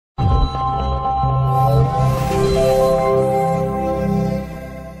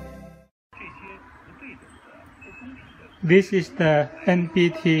This is the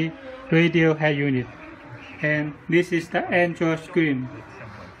NBT radio head unit, and this is the Android screen,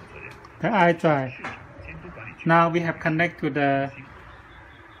 the iDrive. Now we have connected to the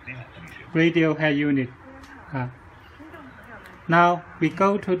radio head unit. Now we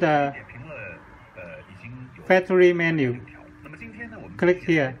go to the factory menu. Click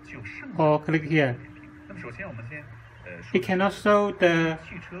here or click here. It cannot show the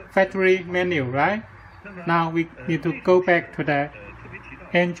factory menu, right? Now we need to go back to the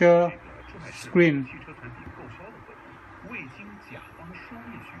Android screen.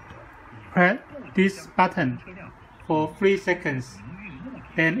 Press this button for 3 seconds,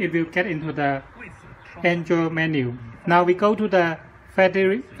 then it will get into the Android menu. Now we go to the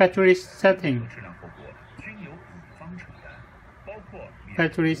factory setting.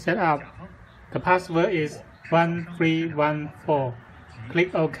 Factory setup. The password is 1314.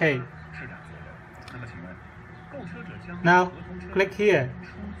 Click OK. Now click here,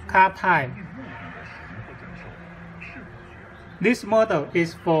 car type. This model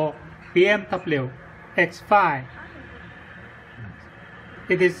is for BMW X5.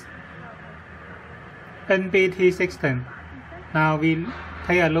 It is NBT system. Now we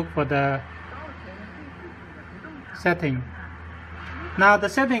take a look for the setting. Now the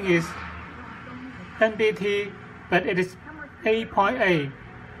setting is NBT, but it is 8.8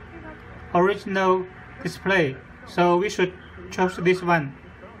 original display. So we should choose this one.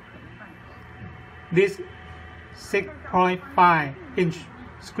 This 6.5 inch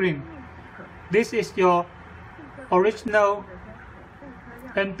screen. This is your original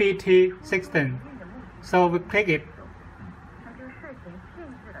NBT system. So we click it.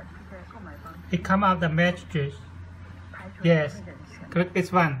 It comes out the messages. Yes, click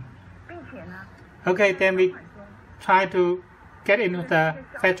this one. Okay, then we try to get into the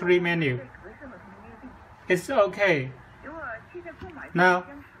factory menu. It's okay. Now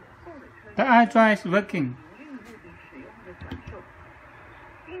the iDrive is working.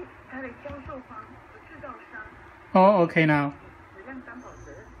 Oh, okay now.